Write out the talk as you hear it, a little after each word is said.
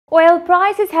Oil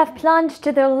prices have plunged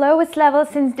to their lowest level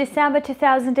since December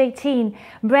 2018.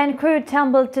 Brent crude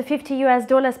tumbled to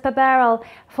 $50 per barrel.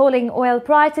 Falling oil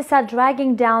prices are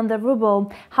dragging down the ruble.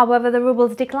 However, the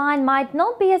ruble's decline might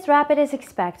not be as rapid as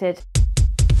expected.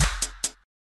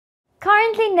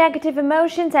 Currently, negative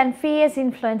emotions and fears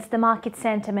influence the market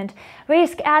sentiment.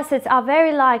 Risk assets are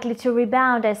very likely to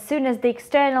rebound as soon as the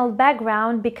external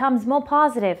background becomes more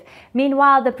positive.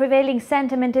 Meanwhile, the prevailing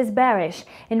sentiment is bearish.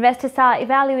 Investors are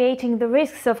evaluating the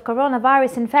risks of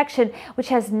coronavirus infection, which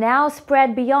has now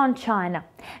spread beyond China.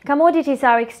 Commodities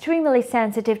are extremely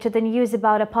sensitive to the news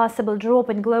about a possible drop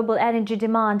in global energy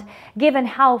demand. Given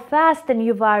how fast the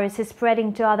new virus is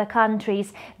spreading to other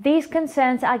countries, these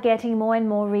concerns are getting more and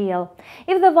more real.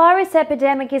 If the virus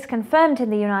epidemic is confirmed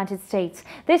in the United States,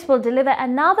 this will deliver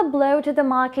another blow to the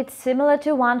market similar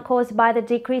to one caused by the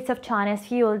decrease of China's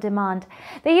fuel demand.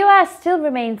 The US still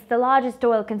remains the largest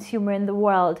oil consumer in the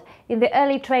world. In the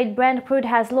early trade, Brent crude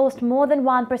has lost more than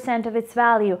 1% of its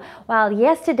value, while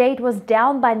yesterday it was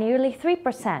down by nearly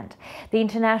 3%. The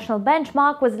international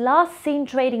benchmark was last seen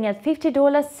trading at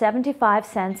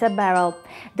 $50.75 a barrel.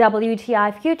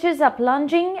 WTI futures are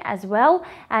plunging as well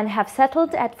and have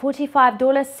settled at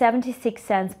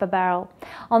 $45.76 per barrel.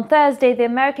 On Thursday, the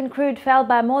American crude fell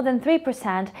by more than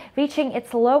 3%, reaching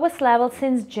its lowest level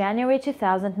since January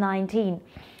 2019.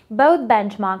 Both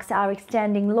benchmarks are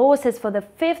extending losses for the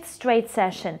fifth straight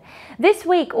session. This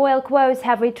week, oil quotes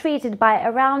have retreated by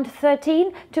around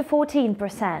 13 to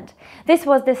 14%. This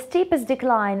was the steepest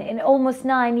decline in almost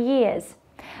 9 years.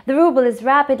 The ruble is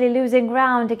rapidly losing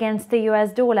ground against the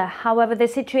US dollar. However, the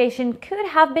situation could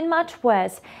have been much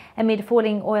worse amid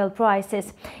falling oil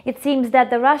prices. It seems that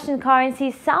the Russian currency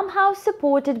is somehow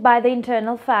supported by the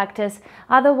internal factors.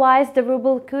 Otherwise, the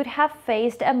ruble could have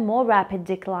faced a more rapid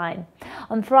decline.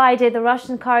 On Friday, the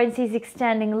Russian currency is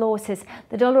extending losses.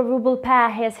 The dollar-ruble pair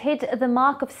has hit the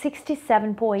mark of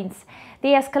 67 points.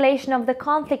 The escalation of the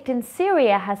conflict in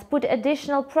Syria has put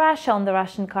additional pressure on the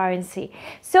Russian currency.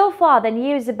 So far, the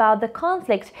news about the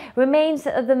conflict remains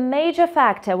the major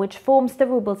factor which forms the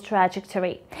ruble's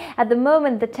trajectory. At the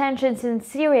moment, the tensions in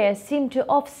Syria seem to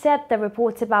offset the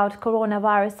reports about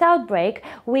coronavirus outbreak,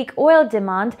 weak oil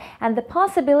demand, and the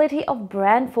possibility of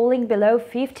Brent falling below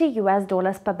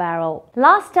 $50 per barrel.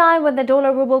 Last time when the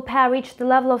dollar-ruble pair reached the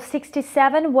level of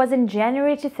 67 was in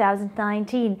January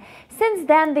 2019. Since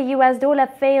then, the US dollar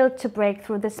failed to break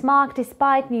through this mark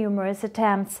despite numerous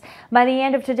attempts. By the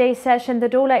end of today's session, the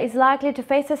dollar is likely to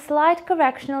face a slight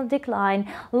correctional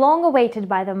decline, long awaited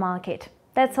by the market.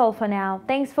 That's all for now.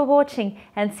 Thanks for watching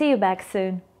and see you back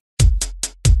soon.